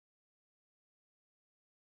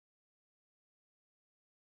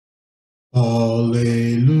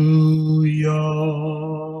Alleluia.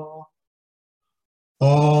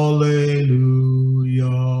 Alleluia.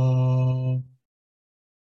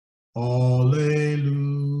 Alleluia.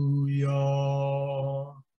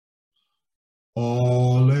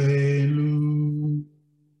 Alleluia.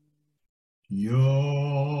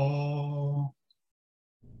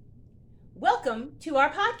 Welcome to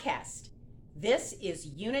our podcast. This is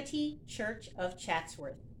Unity Church of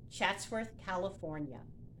Chatsworth, California.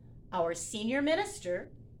 Our senior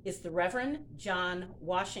minister is the Reverend John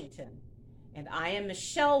Washington, and I am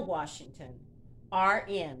Michelle Washington,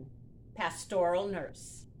 RN, pastoral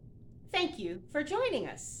nurse. Thank you for joining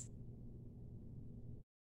us.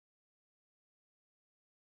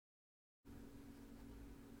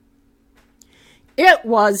 It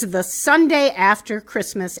was the Sunday after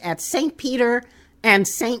Christmas at St. Peter and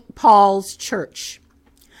St. Paul's Church.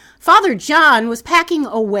 Father John was packing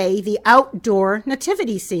away the outdoor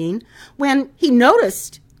nativity scene when he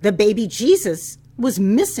noticed the baby Jesus was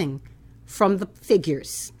missing from the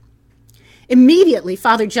figures. Immediately,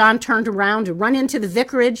 Father John turned around to run into the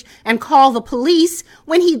vicarage and call the police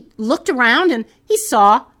when he looked around and he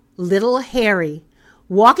saw little Harry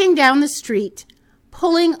walking down the street,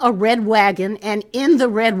 pulling a red wagon, and in the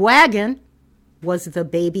red wagon was the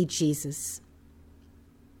baby Jesus.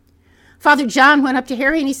 Father John went up to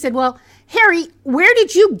Harry and he said, "Well, Harry, where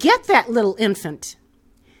did you get that little infant?"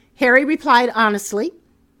 Harry replied honestly,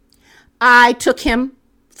 "I took him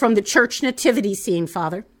from the church nativity scene,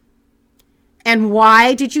 Father." "And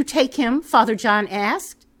why did you take him?" Father John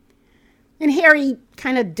asked. And Harry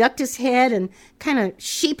kind of ducked his head and kind of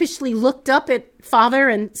sheepishly looked up at Father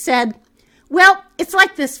and said, "Well, it's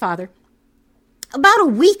like this, Father. About a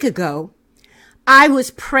week ago, I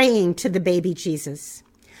was praying to the baby Jesus.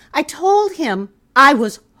 I told him I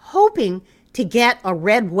was hoping to get a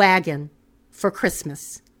red wagon for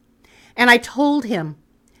Christmas. And I told him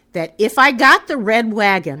that if I got the red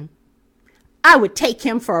wagon, I would take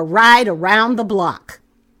him for a ride around the block."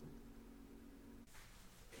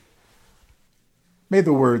 May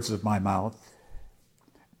the words of my mouth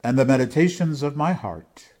and the meditations of my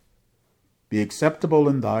heart be acceptable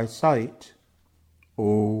in thy sight,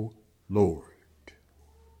 O Lord.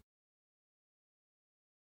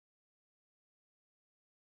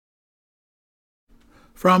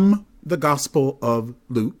 From the Gospel of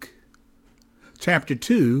Luke, Chapter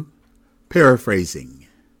 2, paraphrasing.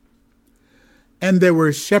 And there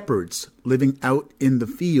were shepherds living out in the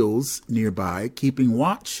fields nearby, keeping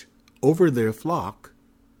watch over their flock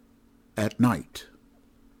at night.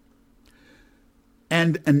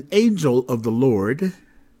 And an angel of the Lord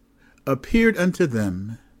appeared unto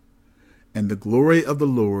them, and the glory of the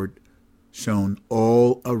Lord shone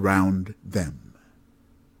all around them.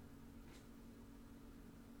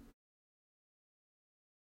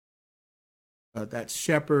 That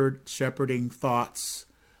shepherding thoughts,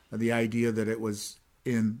 the idea that it was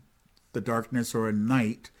in the darkness or in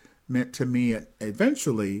night, meant to me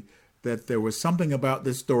eventually that there was something about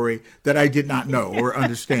this story that I did not know or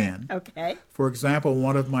understand. Okay. For example,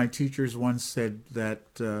 one of my teachers once said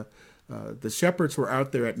that the shepherds were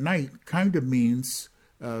out there at night kind of means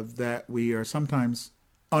that we are sometimes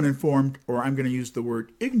uninformed, or I'm going to use the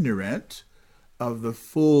word ignorant, of the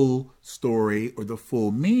full story or the full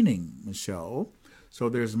meaning, Michelle. So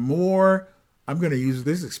there's more, I'm going to use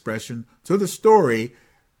this expression, to the story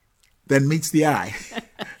than meets the eye.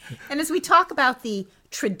 And as we talk about the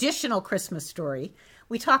traditional Christmas story,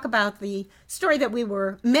 we talk about the story that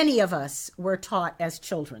many of us were taught as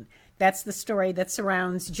children. That's the story that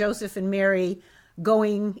surrounds Joseph and Mary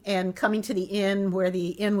going and coming to the inn where the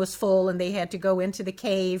inn was full and they had to go into the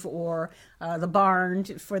cave or the barn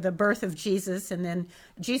for the birth of Jesus. And then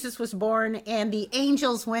Jesus was born and the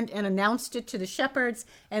angels went and announced it to the shepherds,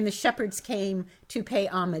 and the shepherds came to pay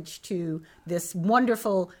homage to this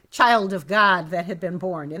wonderful child of God that had been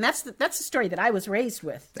born. And that's the story that I was raised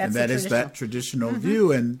with. And that is that traditional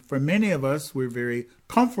view. And for many of us, we're very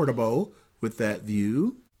comfortable with that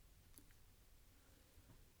view.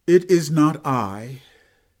 It is not I,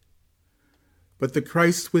 but the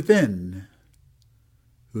Christ within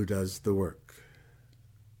who does the work.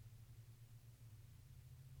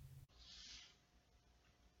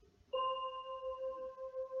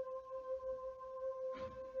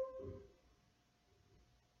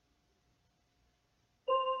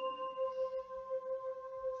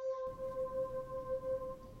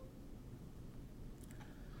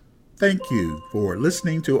 Thank you for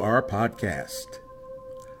listening to our podcast.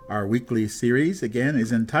 Our weekly series, again,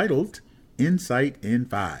 is entitled Insight in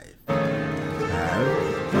 5.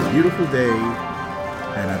 Have a beautiful day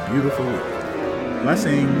and a beautiful week.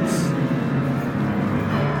 Blessings.